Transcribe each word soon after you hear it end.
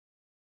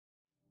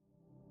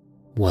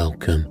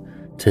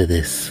Welcome to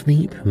this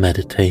sleep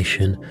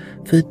meditation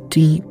for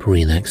deep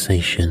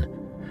relaxation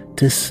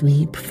to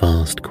sleep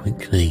fast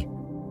quickly.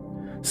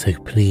 So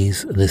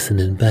please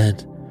listen in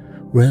bed,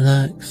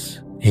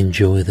 relax,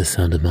 enjoy the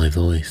sound of my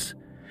voice,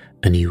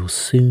 and you will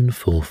soon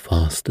fall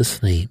fast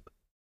asleep.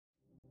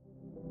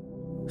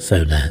 So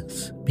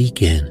let's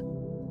begin.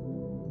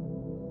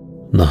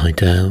 Lie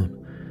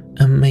down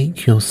and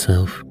make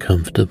yourself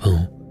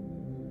comfortable.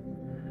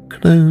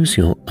 Close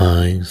your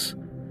eyes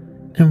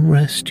and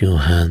rest your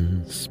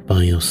hands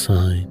by your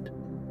side.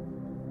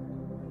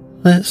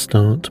 Let's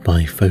start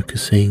by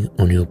focusing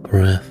on your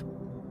breath.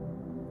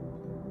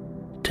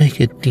 Take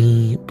a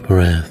deep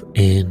breath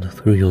in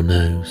through your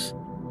nose,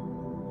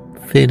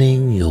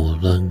 filling your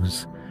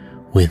lungs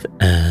with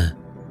air,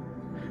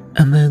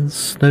 and then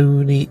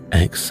slowly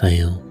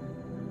exhale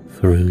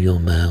through your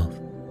mouth.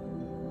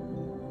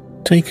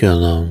 Take a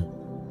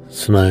long,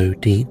 slow,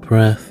 deep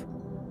breath.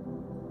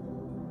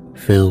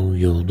 Fill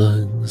your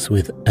lungs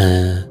with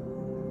air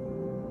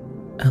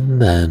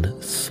and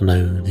then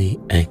slowly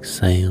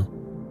exhale.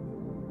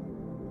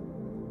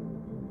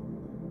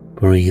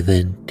 Breathe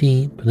in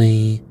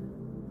deeply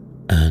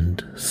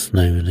and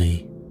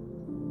slowly.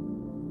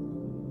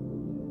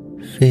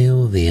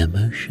 Feel the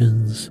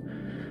emotions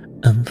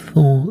and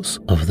thoughts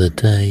of the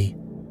day.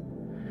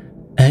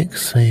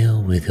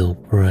 Exhale with your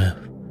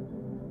breath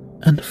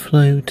and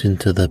float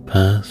into the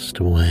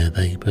past where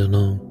they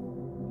belong.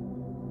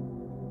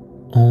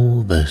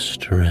 All the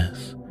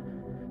stress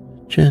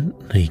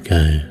gently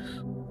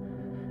goes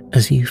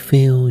as you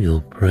feel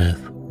your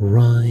breath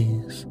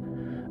rise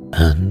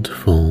and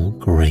fall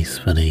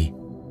gracefully.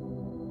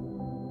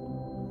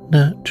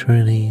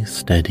 Naturally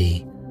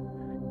steady,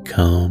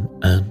 calm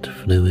and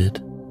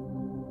fluid.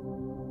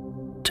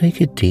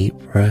 Take a deep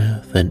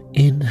breath and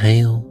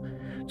inhale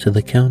to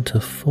the count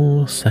of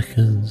 4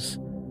 seconds.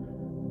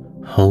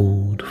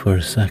 Hold for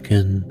a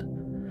second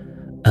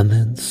and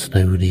then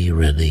slowly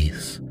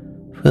release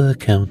for the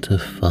count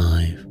of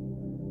 5.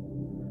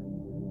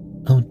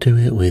 I'll do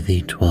it with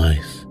you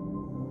twice.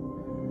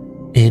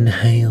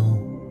 Inhale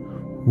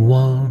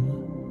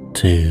 1,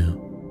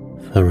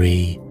 2,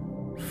 3,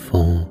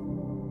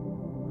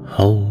 4.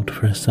 Hold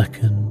for a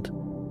second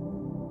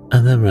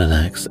and then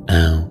relax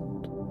out.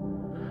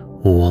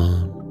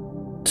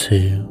 1,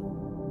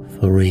 2,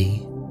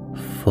 3,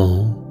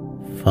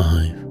 4, 5.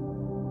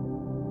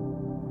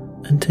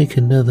 And take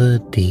another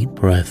deep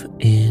breath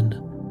in.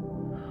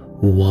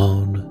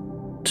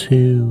 1,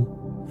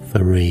 2,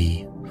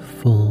 3,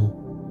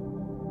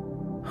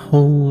 4.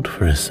 Hold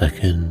for a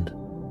second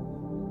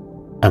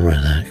and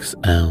relax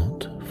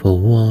out for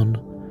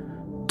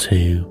 1,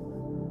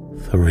 2,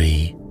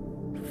 3,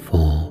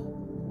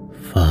 4,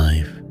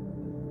 5.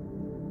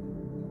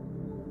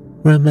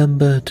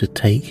 Remember to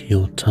take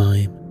your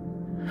time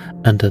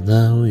and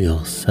allow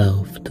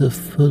yourself to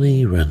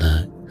fully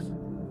relax.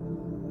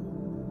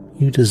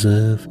 You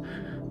deserve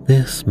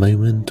this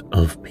moment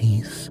of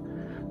peace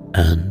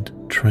and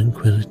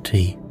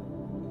tranquility.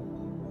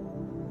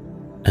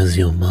 As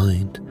your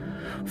mind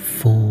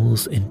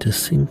falls into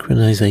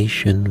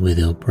synchronization with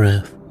your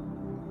breath,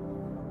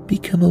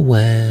 become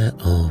aware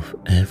of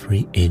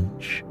every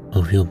inch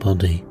of your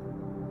body.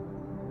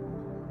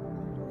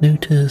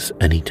 Notice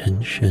any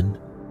tension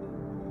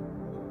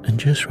and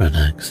just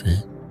relax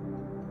it.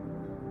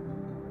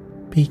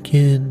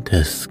 Begin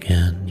to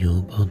scan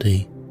your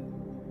body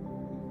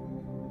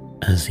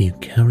as you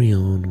carry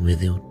on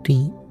with your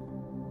deep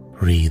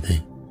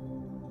breathing.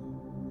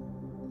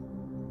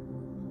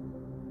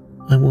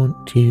 I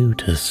want you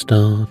to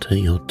start at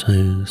your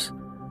toes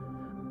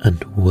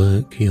and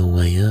work your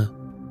way up,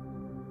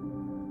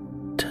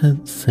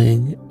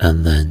 tensing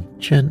and then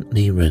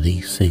gently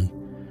releasing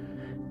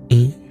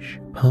each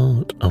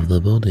part of the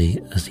body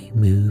as you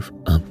move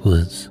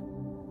upwards.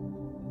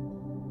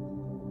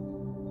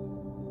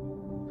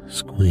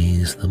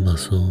 Squeeze the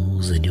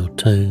muscles in your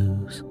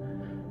toes,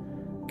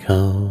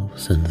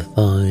 calves and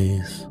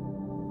thighs,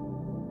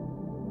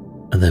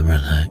 and then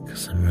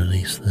relax and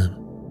release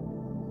them.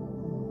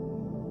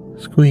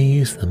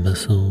 Squeeze the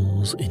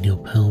muscles in your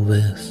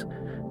pelvis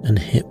and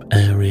hip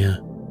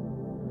area.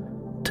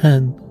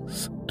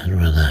 Tense and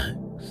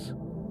relax.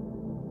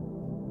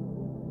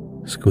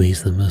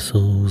 Squeeze the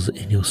muscles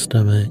in your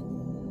stomach.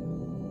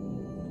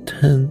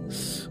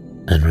 Tense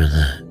and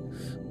relax.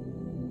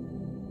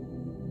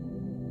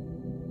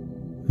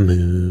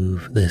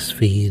 Move this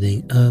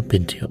feeling up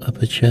into your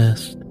upper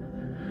chest,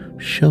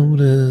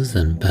 shoulders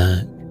and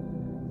back.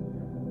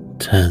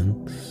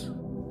 Tense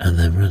and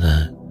then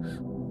relax.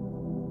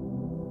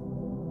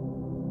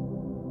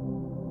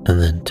 And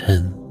then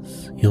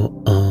tense your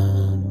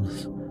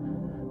arms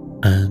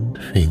and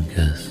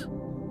fingers.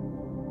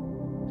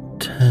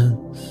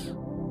 Tense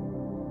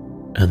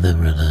and then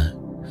relax.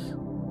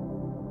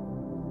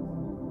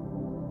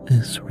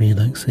 This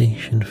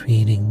relaxation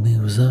feeling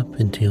moves up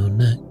into your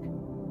neck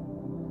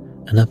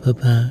and upper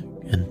back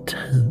and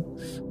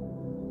tense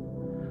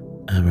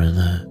and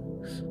relax.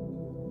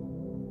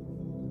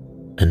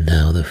 And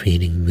now the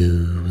feeling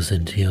moves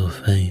into your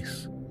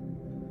face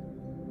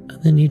and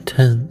Then you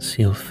tense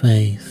your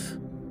face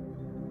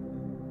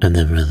and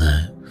then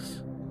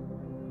relax,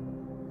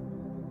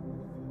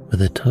 with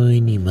the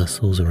tiny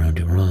muscles around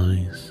your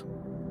eyes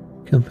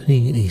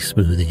completely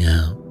smoothing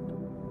out,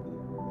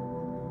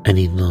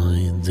 any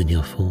lines in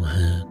your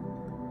forehead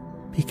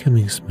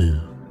becoming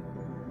smooth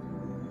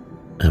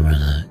and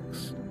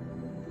relaxed.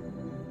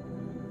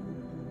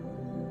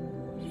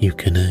 You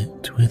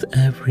connect with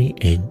every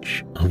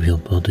inch of your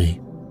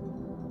body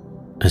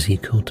as you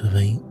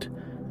cultivate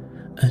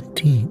a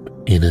deep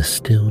inner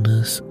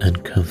stillness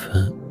and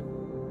comfort.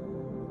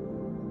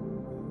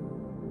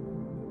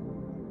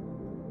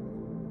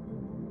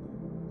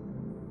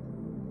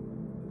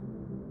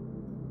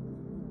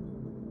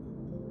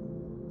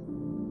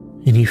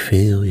 And you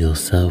feel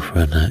yourself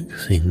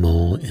relaxing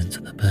more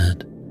into the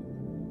bed.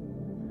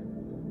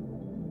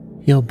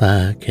 Your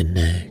back and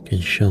neck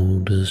and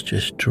shoulders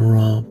just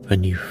drop,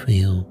 and you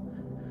feel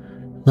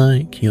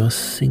like you're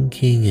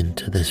sinking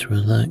into this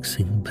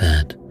relaxing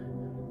bed.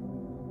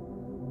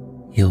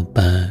 Your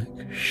back,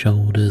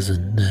 shoulders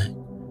and neck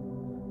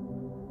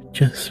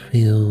just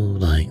feel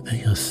like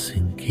they are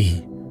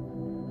sinking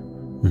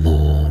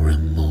more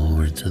and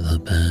more into the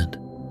bed,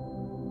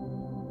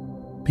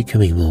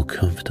 becoming more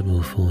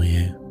comfortable for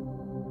you,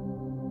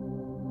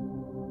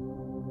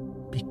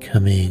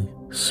 becoming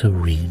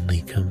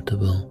serenely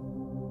comfortable,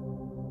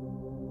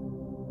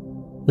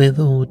 with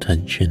all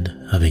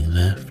tension having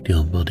left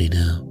your body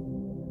now.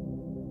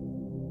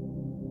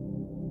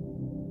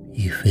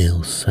 You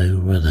feel so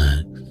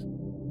relaxed.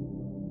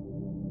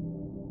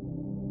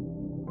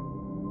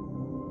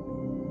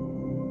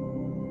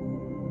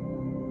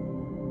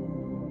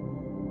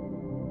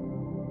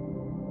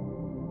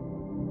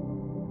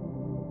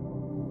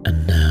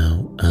 And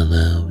now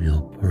allow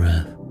your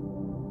breath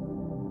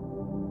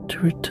to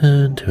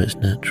return to its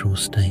natural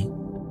state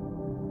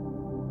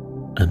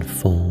and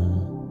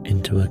fall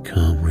into a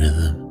calm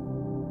rhythm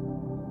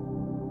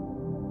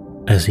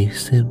as you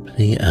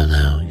simply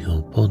allow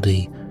your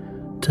body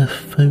to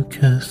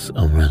focus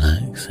on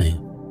relaxing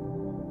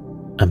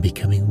and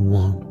becoming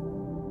one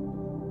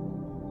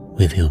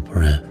with your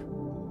breath.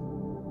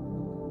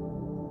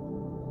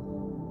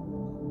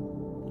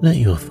 Let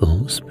your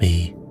thoughts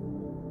be.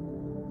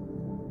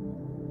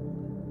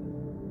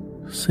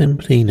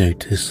 Simply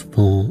notice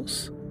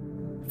thoughts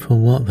for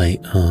what they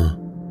are.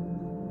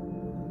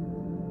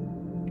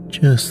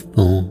 Just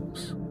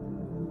thoughts.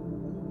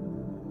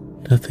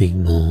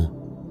 Nothing more,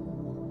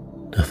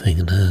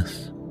 nothing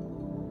less.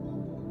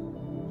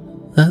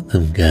 Let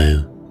them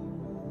go.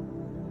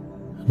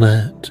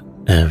 Let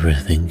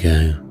everything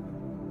go.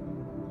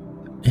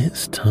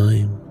 It's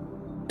time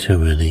to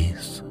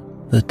release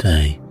the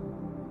day.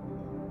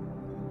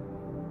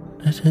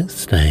 Let it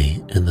stay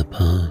in the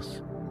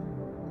past.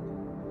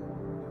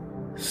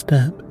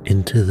 Step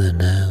into the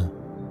now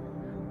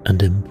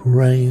and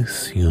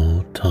embrace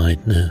your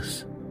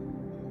tiredness.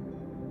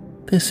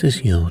 This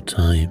is your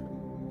time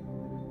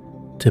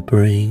to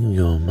bring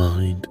your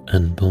mind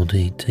and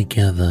body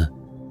together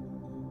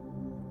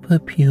for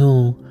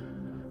pure,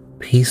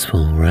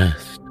 peaceful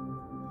rest,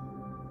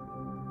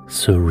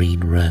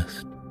 serene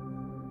rest,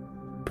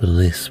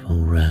 blissful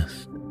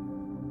rest.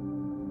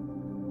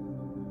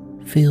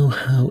 Feel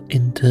how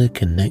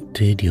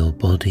interconnected your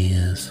body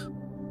is.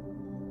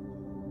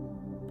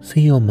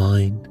 See your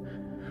mind,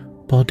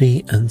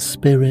 body and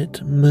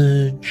spirit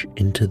merge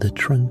into the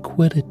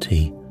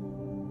tranquility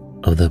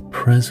of the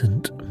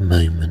present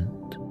moment.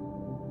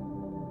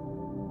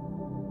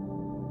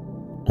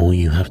 All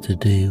you have to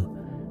do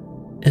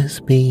is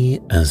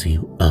be as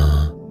you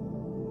are.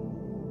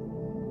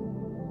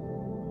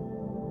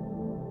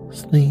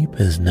 Sleep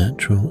is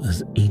natural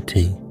as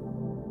eating,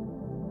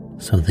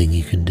 something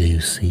you can do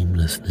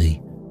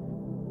seamlessly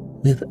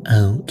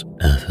without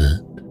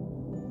effort.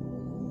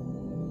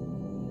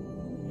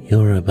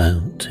 You're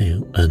about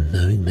to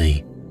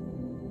unknowingly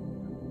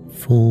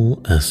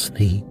fall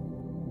asleep.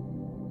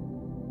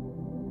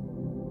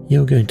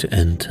 You're going to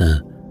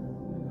enter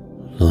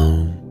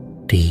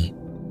long, deep,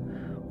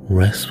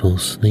 restful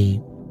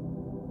sleep.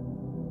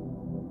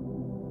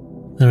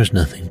 There is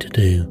nothing to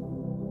do,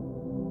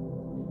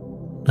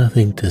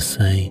 nothing to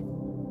say,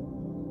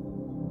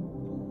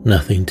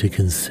 nothing to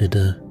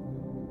consider.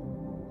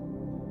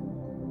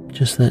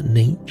 Just let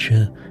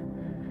nature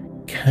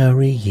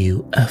carry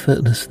you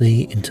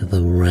effortlessly into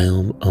the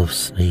realm of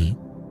sleep.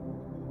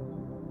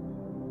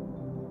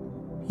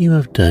 You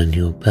have done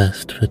your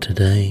best for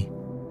today.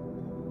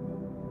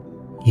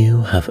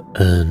 You have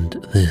earned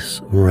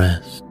this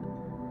rest.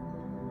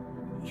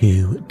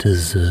 You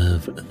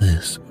deserve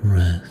this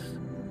rest.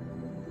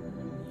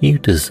 You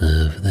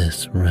deserve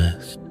this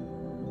rest.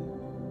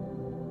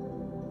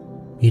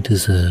 You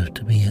deserve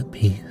to be at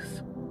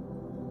peace.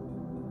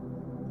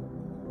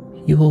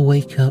 You will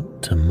wake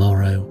up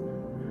tomorrow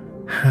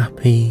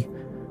happy,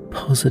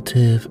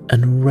 positive,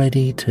 and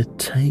ready to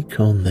take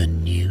on the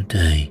new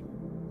day.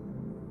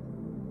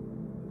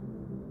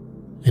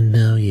 And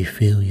now you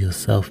feel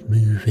yourself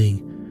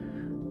moving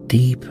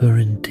deeper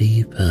and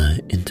deeper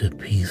into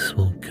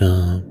peaceful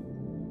calm,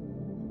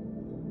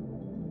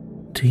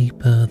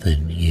 deeper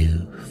than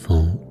you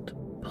thought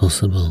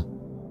possible.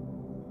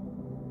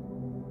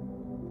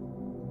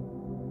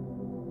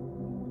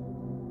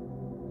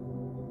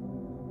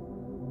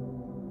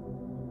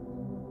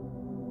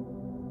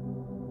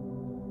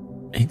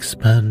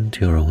 Expand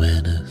your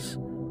awareness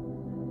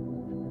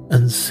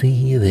and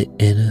see the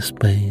inner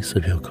space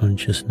of your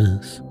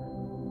consciousness,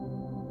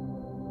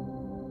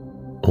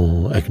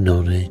 or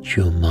acknowledge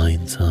your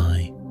mind's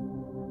eye,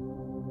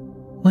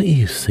 what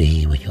you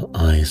see when your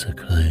eyes are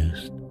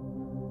closed.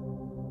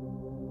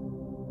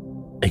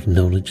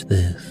 Acknowledge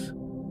this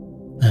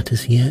that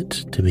is yet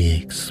to be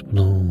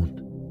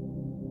explored.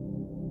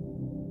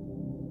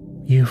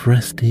 You've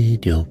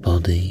rested your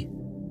body,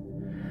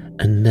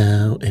 and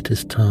now it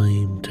is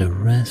time to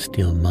rest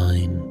your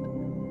mind,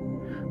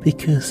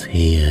 because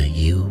here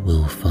you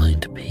will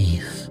find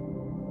peace.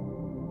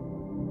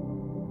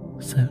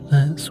 So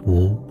let's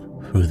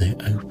walk through the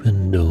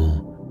open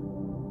door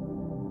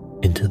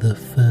into the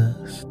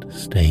first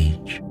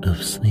stage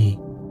of sleep.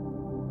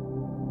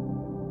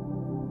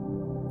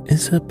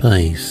 It's a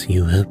place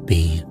you have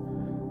been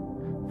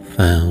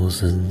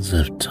thousands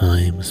of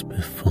times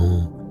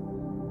before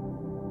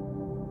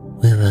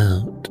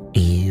without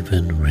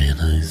even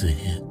realizing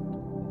it.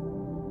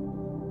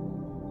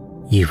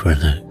 You've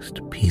relaxed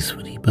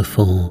peacefully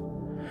before,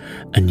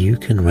 and you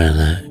can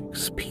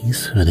relax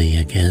peacefully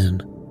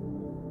again.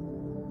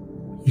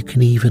 You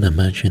can even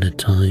imagine a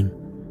time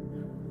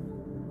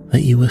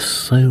that you were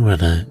so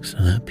relaxed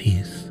and at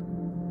peace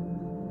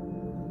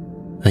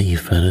that you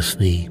fell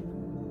asleep.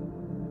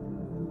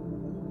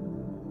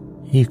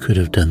 You could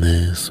have done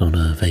this on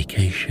a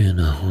vacation,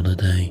 a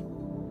holiday,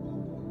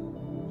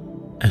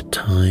 a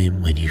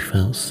time when you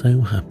felt so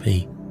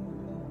happy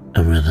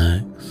and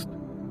relaxed.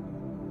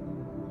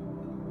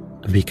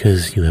 And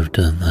because you have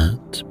done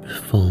that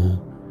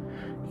before,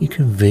 you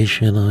can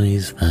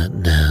visualize that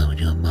now in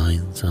your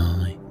mind's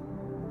eye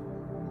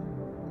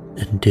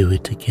and do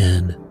it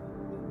again.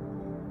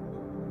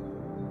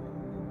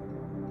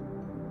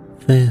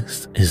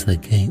 This is the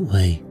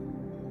gateway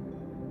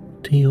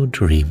to your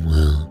dream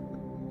world,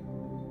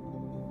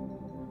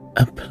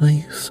 a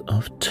place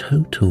of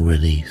total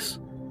release,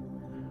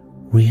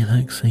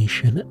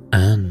 relaxation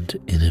and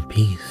inner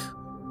peace.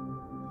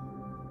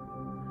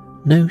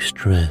 No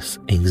stress,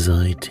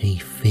 anxiety,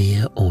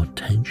 fear or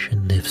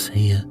tension lives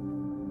here.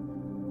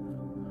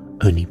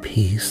 Only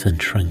peace and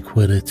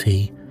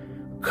tranquility,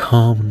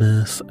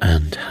 calmness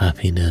and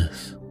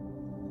happiness.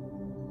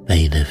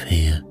 They live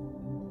here.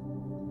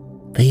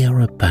 They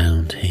are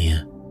abound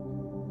here.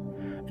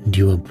 And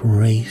you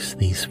embrace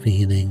these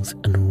feelings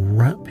and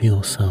wrap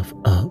yourself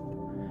up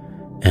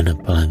in a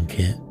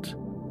blanket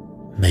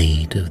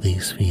made of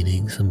these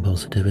feelings and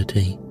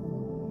positivity.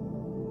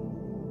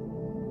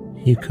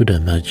 You could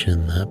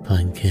imagine that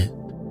blanket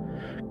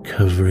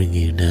covering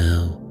you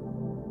now.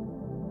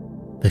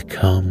 The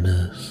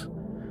calmness,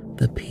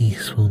 the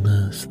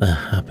peacefulness, the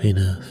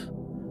happiness,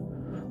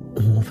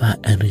 all that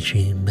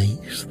energy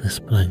makes this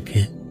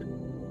blanket,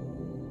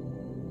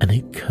 and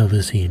it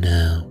covers you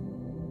now,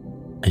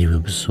 and you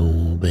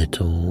absorb it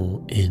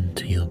all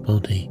into your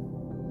body,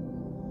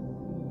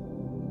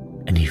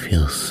 and you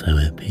feel so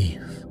at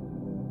peace.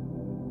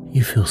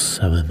 You feel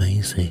so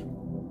amazing.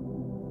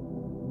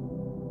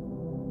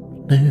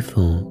 No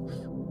thoughts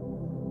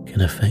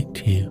can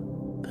affect you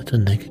that are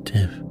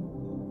negative.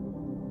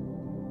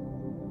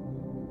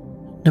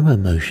 No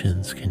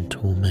emotions can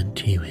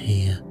torment you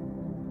here.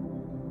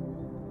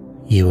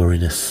 You are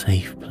in a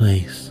safe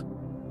place.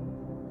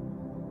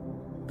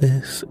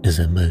 This is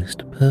a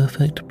most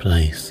perfect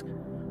place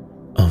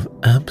of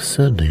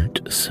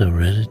absolute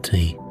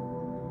serenity.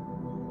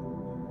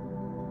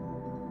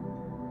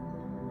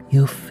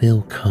 You'll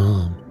feel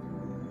calm,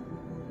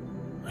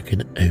 like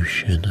an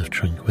ocean of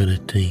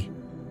tranquility.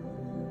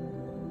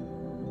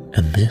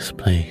 And this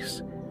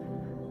place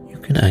you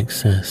can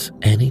access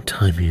any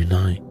time you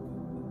like.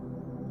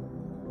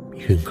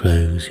 You can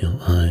close your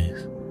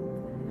eyes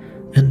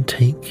and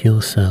take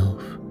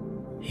yourself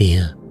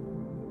here,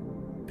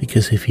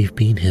 because if you've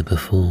been here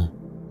before,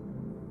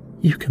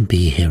 you can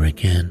be here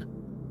again.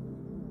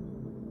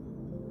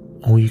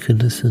 Or you can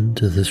listen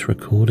to this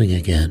recording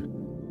again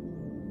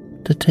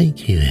to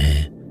take you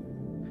here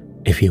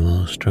if you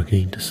are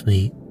struggling to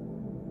sleep.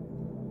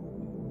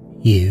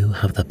 You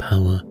have the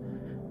power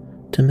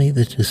to make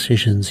the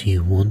decisions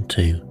you want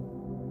to,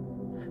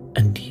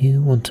 and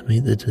you want to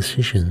make the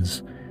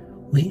decisions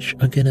which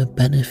are going to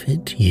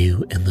benefit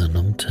you in the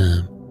long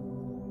term.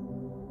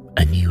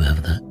 And you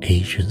have that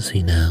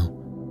agency now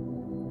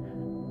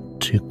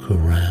to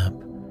grab,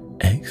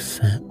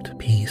 accept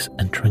peace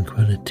and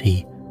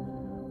tranquility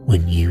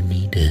when you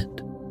need it.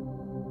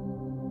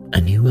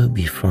 And you won't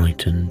be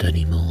frightened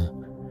anymore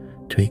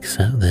to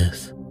accept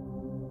this,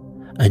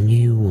 and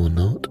you will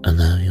not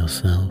allow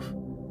yourself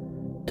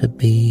to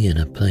be in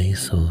a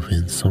place of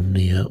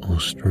insomnia or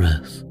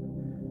stress.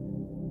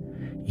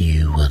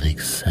 You will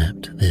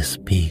accept this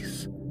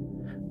peace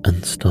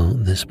and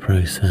start this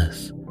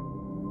process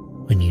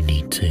when you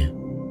need to.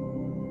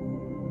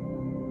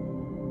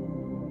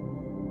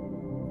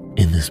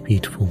 in this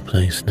beautiful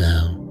place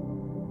now,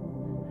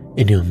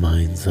 in your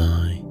mind's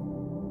eye,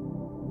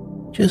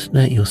 just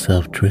let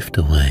yourself drift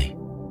away,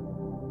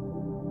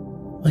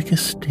 like a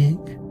stick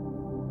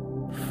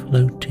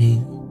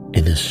floating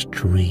in a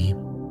stream.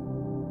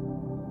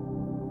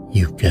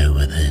 You go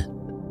with it,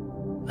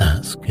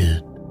 that's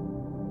good.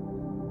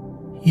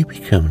 You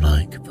become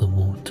like the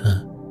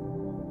water.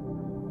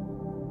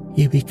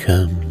 You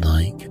become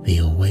like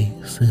the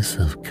oasis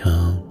of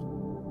calm.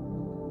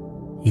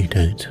 You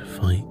don't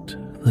fight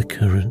the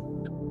current.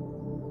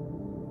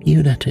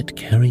 You let it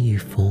carry you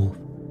forth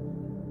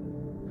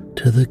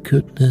to the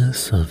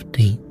goodness of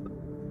deep,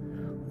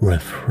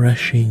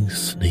 refreshing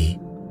sleep.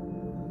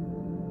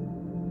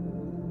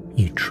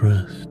 You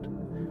trust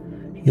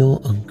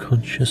your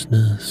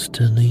unconsciousness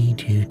to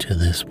lead you to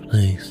this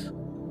place.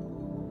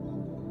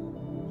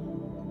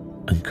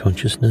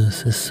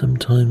 Unconsciousness is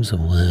sometimes a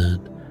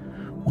word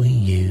we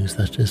use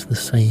that is the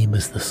same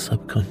as the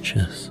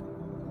subconscious.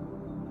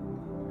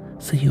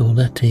 So you're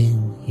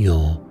letting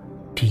your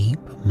deep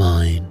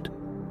mind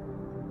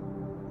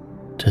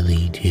to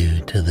lead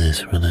you to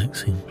this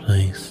relaxing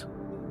place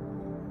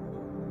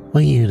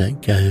where you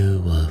let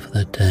go of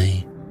the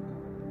day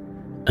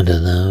and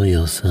allow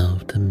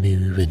yourself to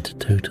move into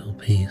total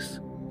peace.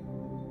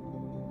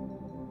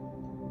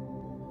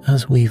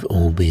 As we've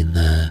all been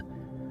there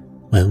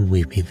when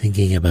we've been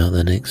thinking about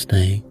the next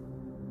day,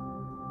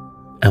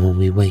 and when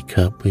we wake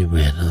up we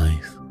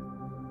realise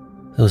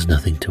there was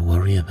nothing to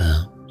worry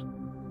about,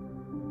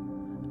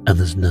 and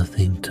there's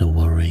nothing to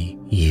worry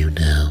you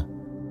now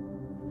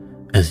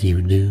as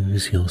you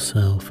lose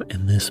yourself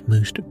in this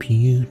most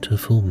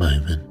beautiful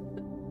moment.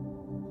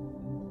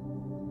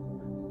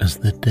 As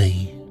the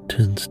day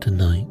turns to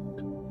night,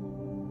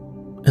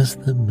 as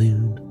the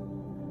moon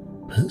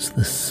puts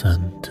the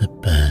sun to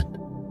bed,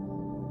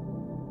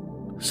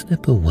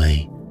 slip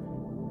away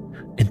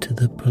into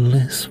the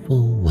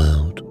blissful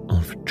world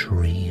of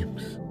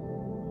dreams.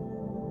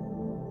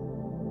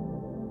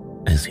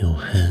 As your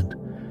head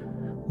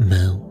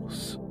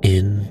melts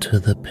into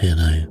the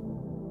pillow,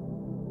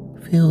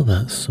 feel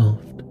that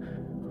soft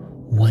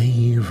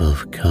wave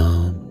of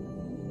calm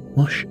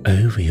wash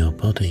over your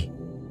body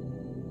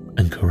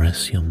and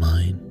caress your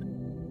mind.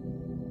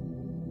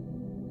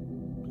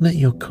 Let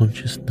your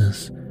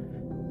consciousness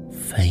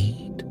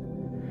fade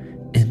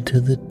into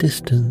the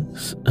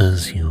distance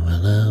as you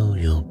allow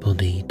your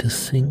body to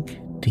sink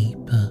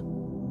deeper,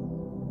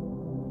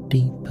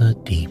 deeper,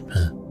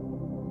 deeper.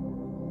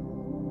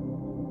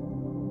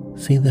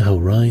 See the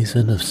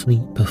horizon of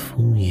sleep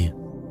before you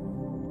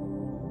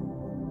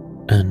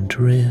and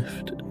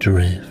drift,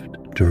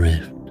 drift,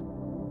 drift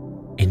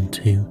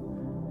into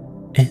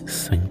its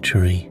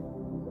sanctuary.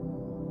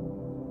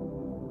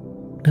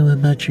 Now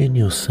imagine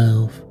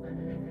yourself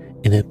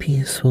in a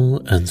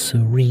peaceful and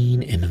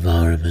serene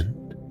environment.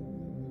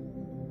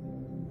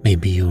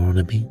 Maybe you're on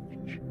a beach,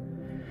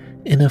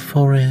 in a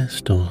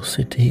forest, or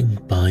sitting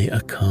by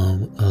a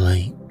calm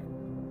lake.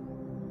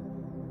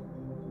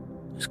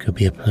 This could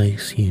be a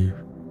place you've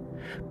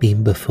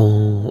been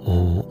before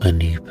or a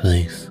new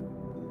place.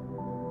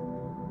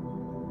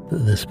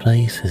 But this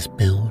place is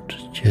built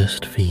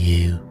just for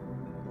you.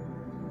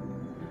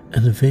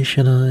 And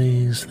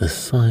visualize the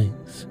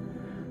sights,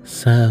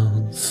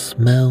 sounds,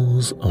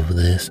 smells of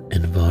this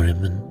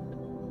environment.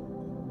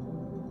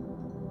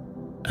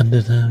 And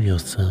allow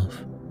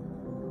yourself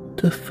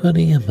to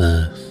fully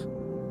immerse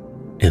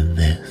in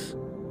this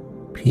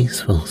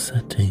peaceful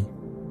setting.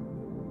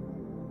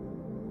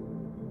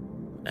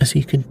 As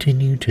you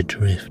continue to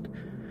drift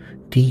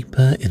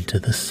deeper into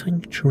the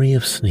sanctuary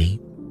of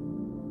sleep,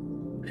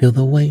 feel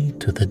the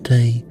weight of the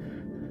day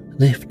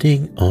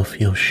lifting off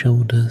your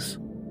shoulders,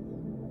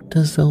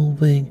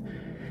 dissolving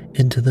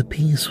into the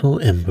peaceful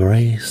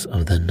embrace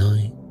of the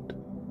night.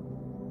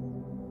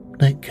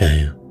 Let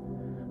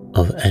go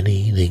of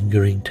any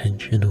lingering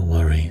tension or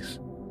worries,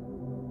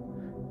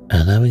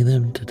 allowing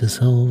them to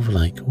dissolve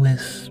like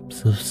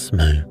wisps of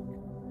smoke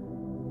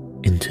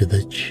into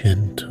the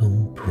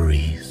gentle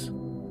breeze.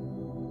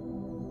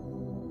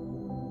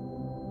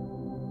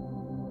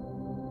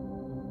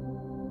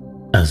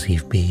 As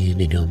you've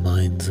been in your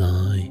mind's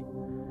eye,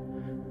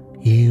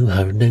 you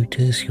have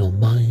noticed your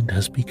mind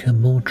has become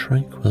more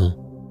tranquil.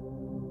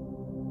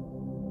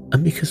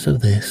 And because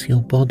of this,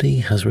 your body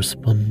has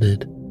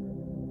responded,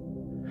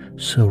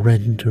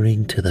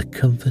 surrendering to the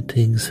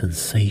comforting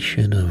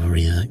sensation of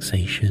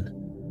relaxation.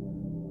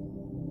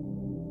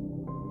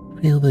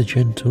 Feel the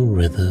gentle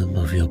rhythm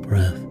of your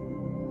breath,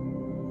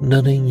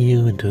 nudging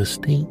you into a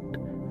state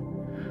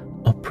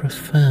of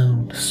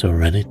profound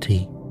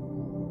serenity.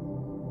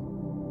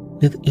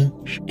 With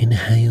each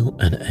inhale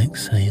and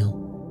exhale,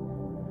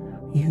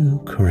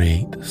 you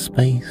create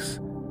space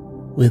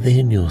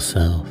within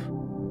yourself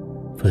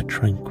for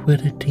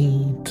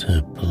tranquility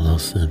to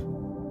blossom.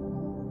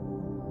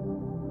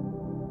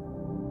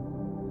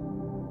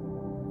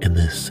 In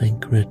this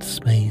sacred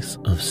space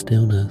of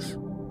stillness,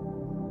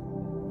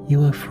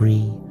 you are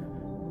free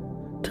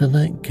to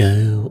let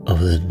go of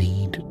the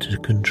need to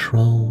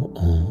control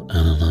or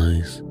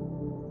analyze.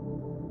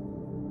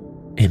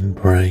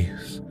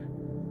 Embrace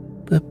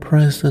the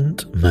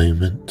present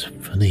moment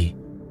fully,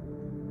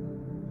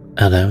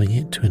 allowing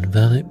it to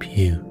envelop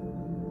you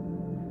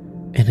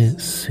in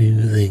its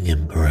soothing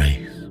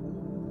embrace.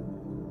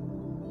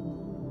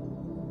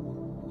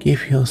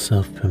 Give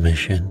yourself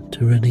permission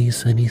to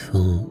release any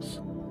thoughts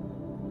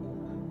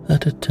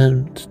that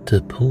attempt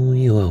to pull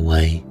you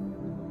away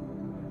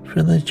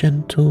from the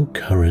gentle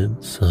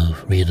currents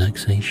of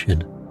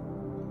relaxation.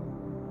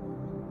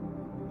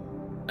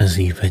 As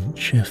you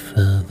venture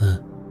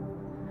further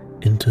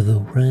into the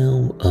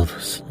realm of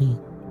sleep,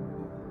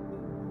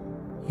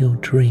 your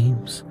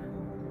dreams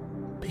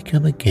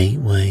become a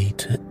gateway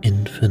to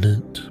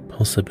infinite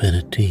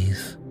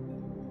possibilities.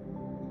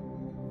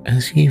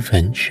 As you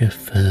venture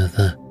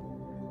further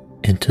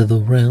into the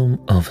realm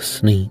of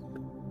sleep,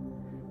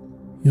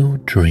 your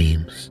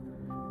dreams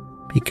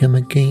become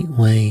a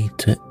gateway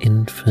to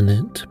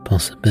infinite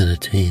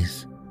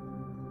possibilities.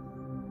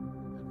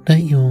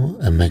 Let your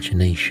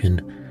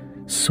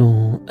imagination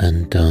soar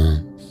and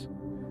dance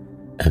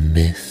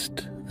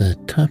amidst the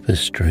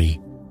tapestry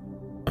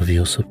of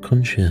your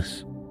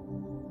subconscious,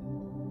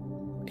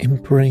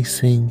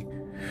 embracing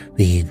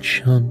the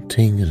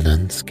enchanting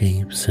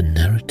landscapes and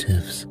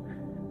narratives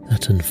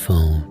that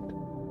unfold,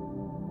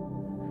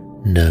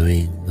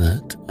 knowing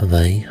that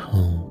they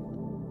hold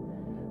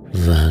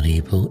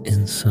valuable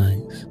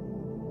insights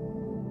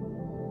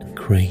and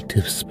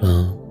creative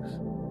sparks.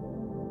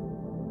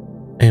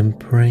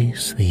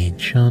 Embrace the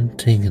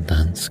enchanting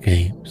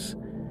landscapes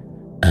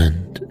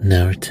and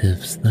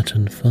narratives that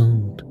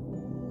unfold,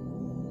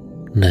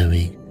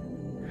 knowing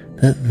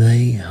that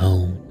they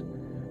hold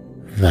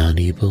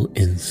valuable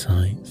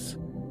insights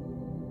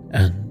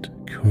and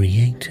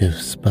creative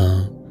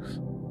sparks.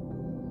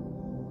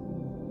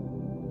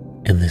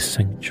 In this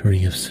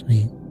sanctuary of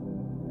sleep,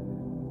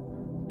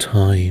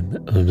 time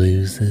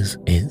loses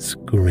its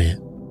grip,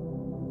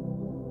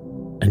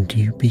 and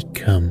you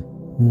become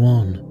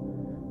one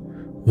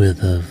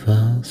with a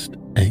vast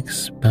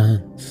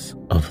expanse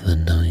of the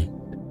night.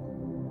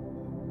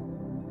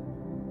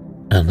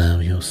 Allow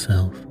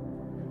yourself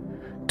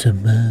to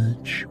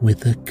merge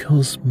with the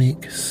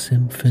cosmic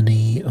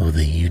symphony of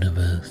the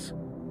universe,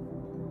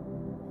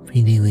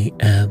 feeling the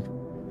ebb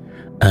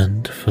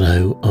and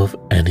flow of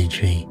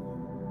energy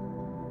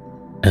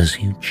as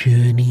you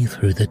journey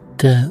through the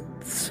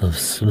depths of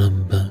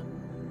slumber.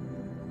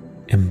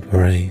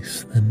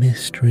 Embrace the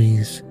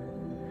mysteries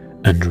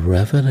and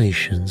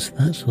revelations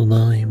that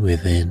lie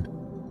within,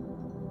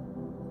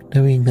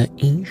 knowing that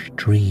each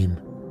dream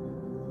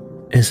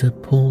is a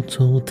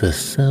portal to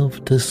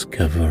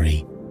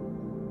self-discovery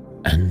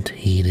and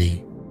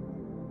healing.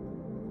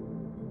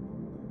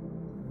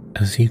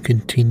 As you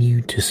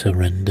continue to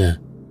surrender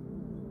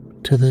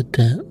to the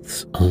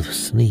depths of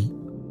sleep,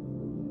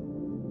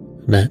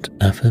 let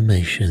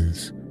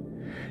affirmations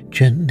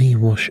gently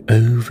wash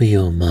over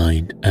your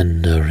mind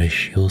and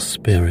nourish your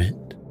spirit.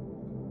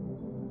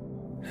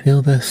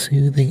 Feel their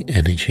soothing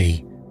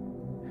energy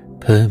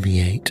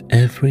permeate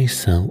every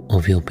cell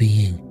of your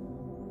being,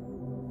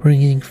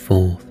 bringing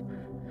forth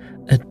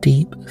a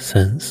deep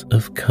sense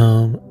of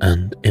calm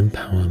and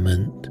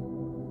empowerment.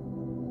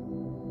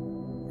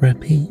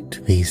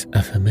 Repeat these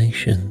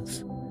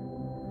affirmations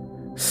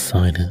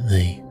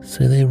silently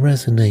so they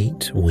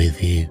resonate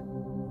with you.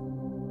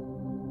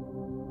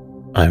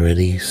 I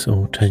release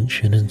all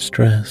tension and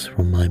stress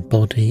from my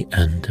body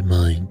and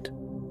mind.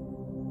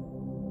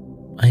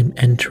 I am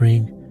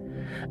entering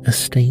a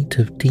state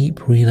of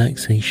deep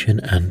relaxation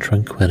and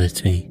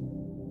tranquility.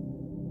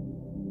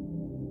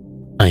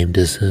 I am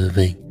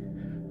deserving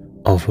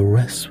of a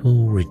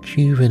restful,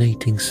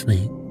 rejuvenating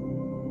sleep.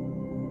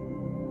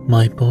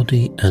 My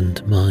body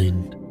and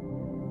mind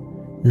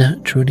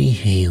naturally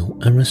heal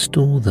and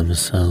restore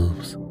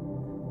themselves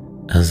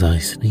as I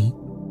sleep.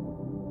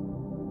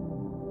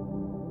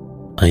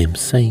 I am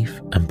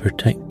safe and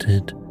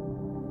protected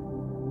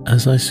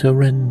as I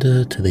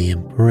surrender to the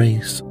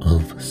embrace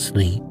of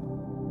sleep.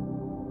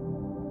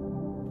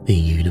 The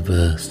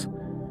universe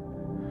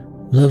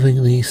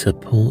lovingly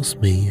supports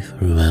me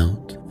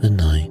throughout the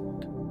night.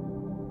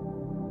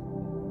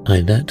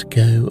 I let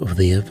go of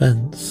the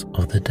events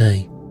of the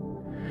day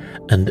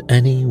and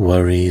any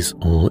worries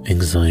or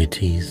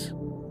anxieties.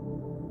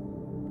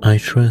 I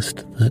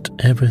trust that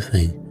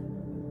everything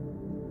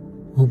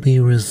will be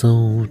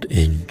resolved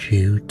in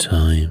due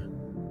time.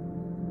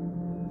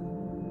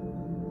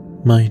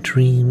 My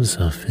dreams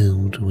are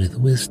filled with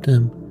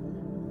wisdom,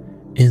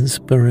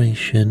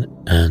 inspiration,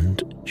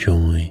 and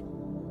joy.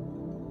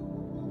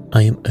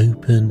 I am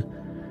open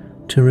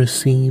to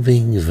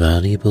receiving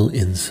valuable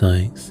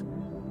insights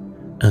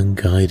and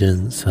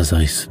guidance as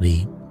I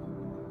sleep.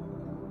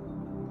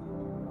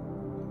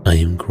 I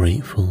am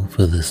grateful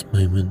for this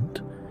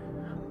moment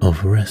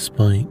of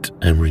respite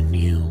and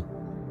renewal.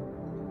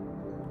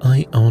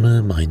 I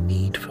honor my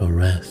need for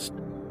rest,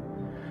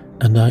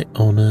 and I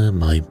honor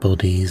my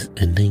body's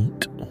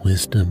innate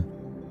wisdom.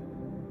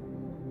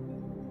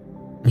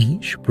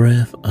 Each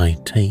breath I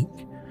take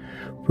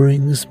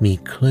brings me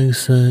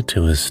closer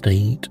to a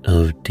state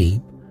of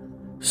deep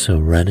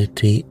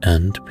serenity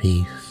and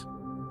peace.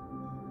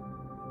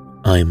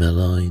 I'm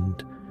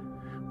aligned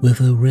with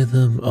the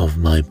rhythm of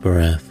my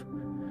breath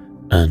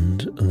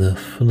and the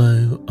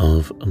flow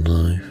of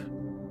life.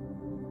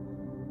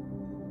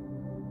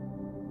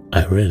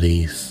 I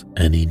release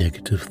any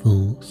negative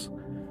thoughts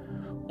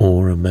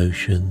or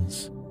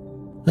emotions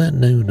that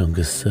no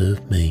longer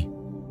serve me.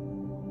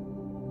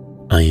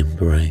 I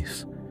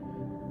embrace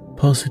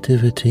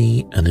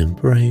positivity and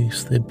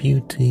embrace the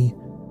beauty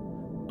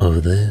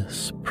of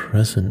this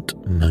present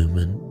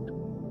moment.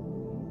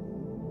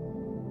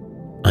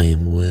 I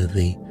am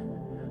worthy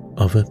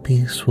of a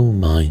peaceful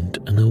mind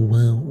and a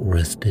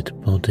well-rested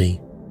body.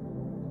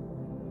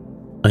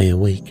 I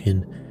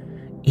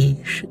awaken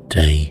each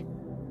day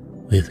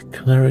with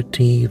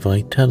clarity,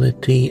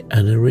 vitality,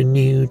 and a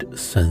renewed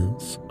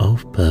sense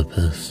of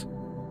purpose.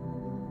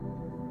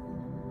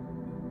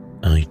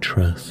 I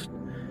trust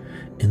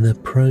in the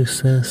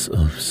process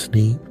of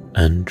sleep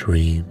and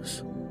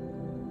dreams.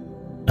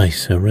 I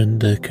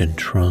surrender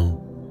control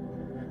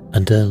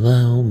and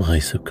allow my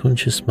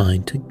subconscious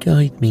mind to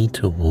guide me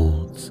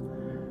towards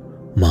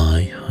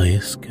my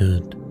highest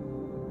good.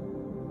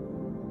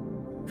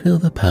 Feel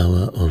the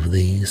power of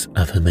these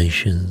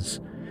affirmations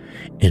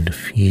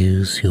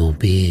infuse your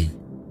being,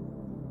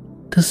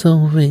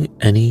 dissolving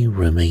any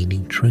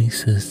remaining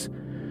traces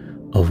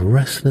of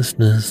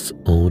restlessness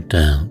or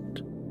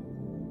doubt.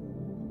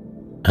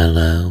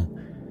 Allow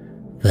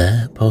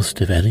their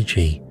positive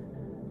energy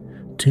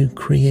to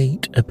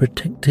create a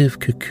protective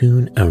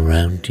cocoon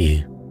around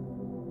you,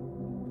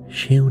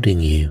 shielding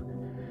you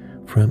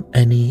from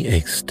any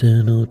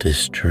external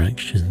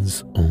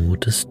distractions or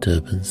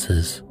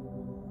disturbances.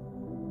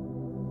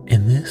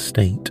 In this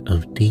state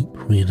of deep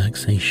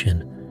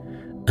relaxation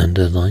and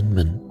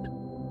alignment,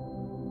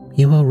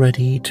 you are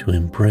ready to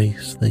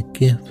embrace the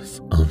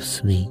gifts of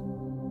sleep.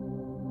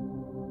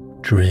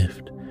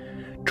 Drift,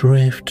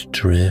 drift,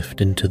 drift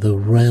into the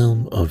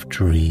realm of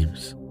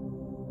dreams,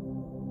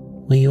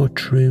 where your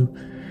true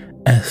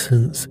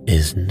essence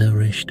is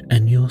nourished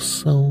and your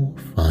soul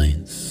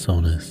finds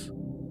solace.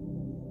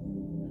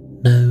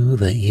 Know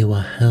that you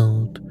are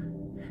held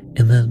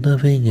in the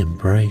loving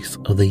embrace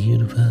of the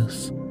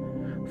universe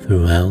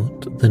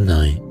throughout the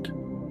night.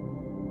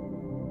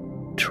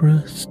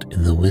 Trust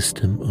in the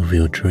wisdom of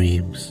your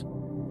dreams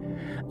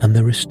and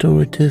the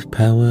restorative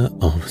power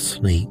of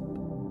sleep.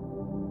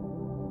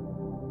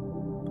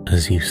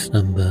 As you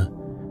slumber,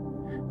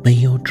 may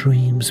your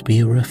dreams be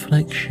a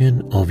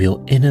reflection of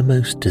your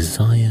innermost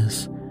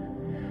desires,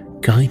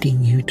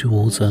 guiding you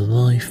towards a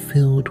life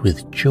filled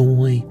with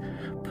joy,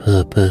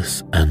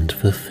 purpose, and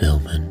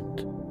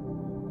fulfillment.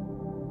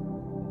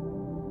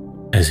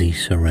 As you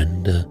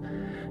surrender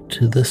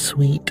to the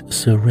sweet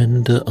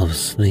surrender of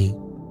sleep,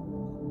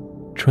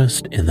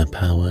 trust in the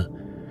power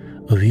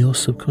of your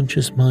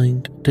subconscious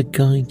mind to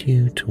guide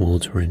you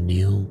towards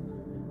renewal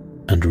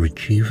and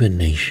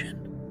rejuvenation.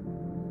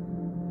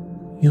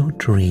 Your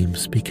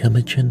dreams become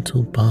a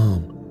gentle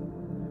balm,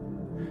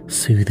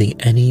 soothing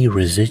any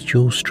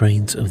residual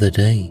strains of the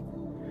day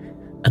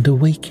and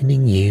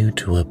awakening you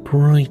to a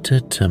brighter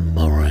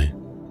tomorrow.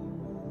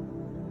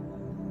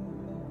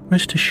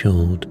 Rest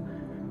assured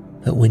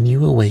that when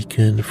you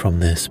awaken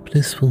from this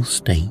blissful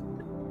state,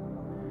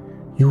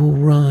 you will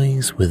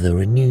rise with a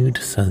renewed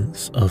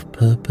sense of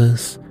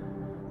purpose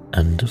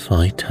and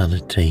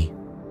vitality.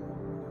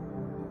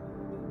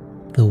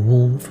 The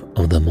warmth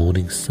of the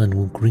morning sun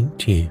will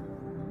greet you,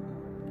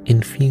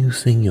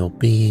 infusing your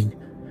being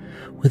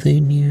with a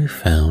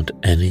newfound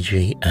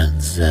energy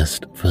and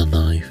zest for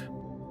life.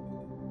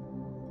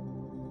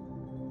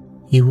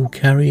 You will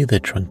carry the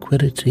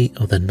tranquility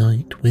of the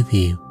night with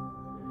you,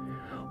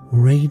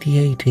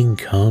 radiating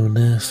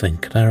calmness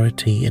and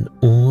clarity in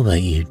all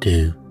that you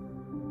do.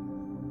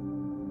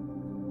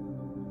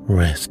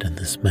 Rest in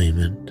this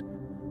moment,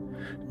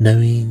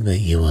 knowing that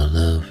you are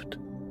loved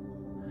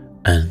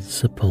and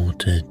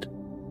supported.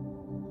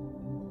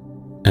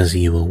 As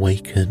you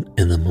awaken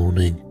in the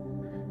morning,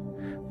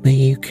 may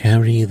you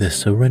carry the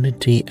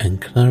serenity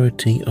and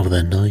clarity of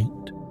the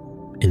night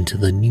into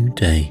the new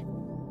day,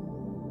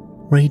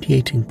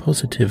 radiating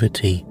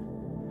positivity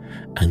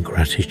and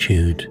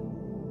gratitude.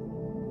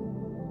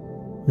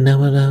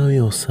 Now allow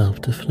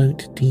yourself to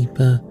float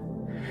deeper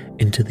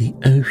into the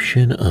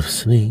ocean of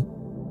sleep,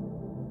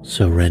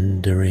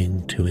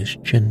 surrendering to its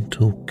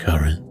gentle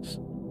currents.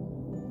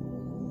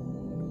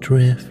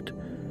 Drift,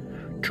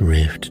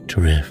 drift,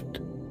 drift,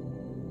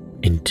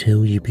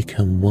 until you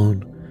become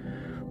one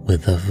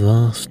with the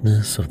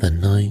vastness of the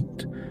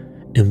night,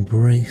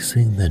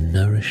 embracing the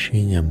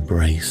nourishing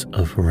embrace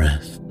of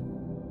rest.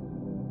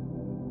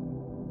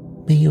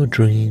 May your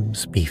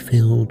dreams be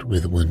filled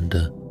with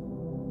wonder,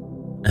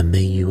 and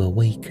may you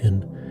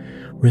awaken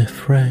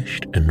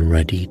refreshed and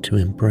ready to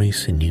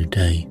embrace a new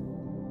day.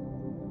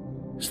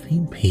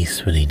 Sleep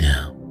peacefully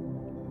now,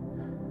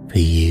 for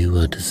you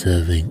are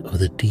deserving of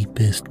the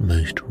deepest,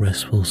 most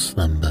restful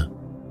slumber.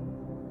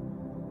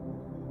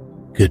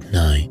 Good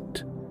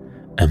night,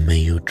 and may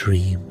your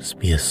dreams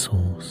be a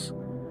source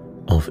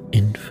of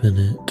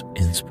infinite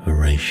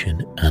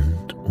inspiration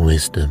and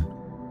wisdom.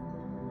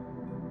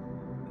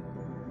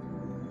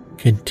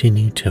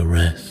 Continue to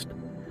rest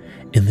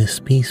in this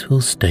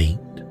peaceful state,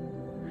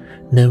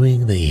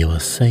 knowing that you are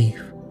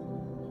safe,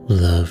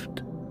 loved,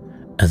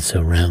 and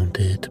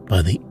surrounded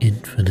by the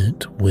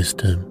infinite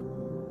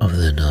wisdom of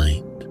the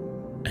night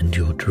and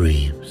your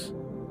dreams.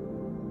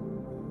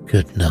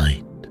 Good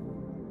night.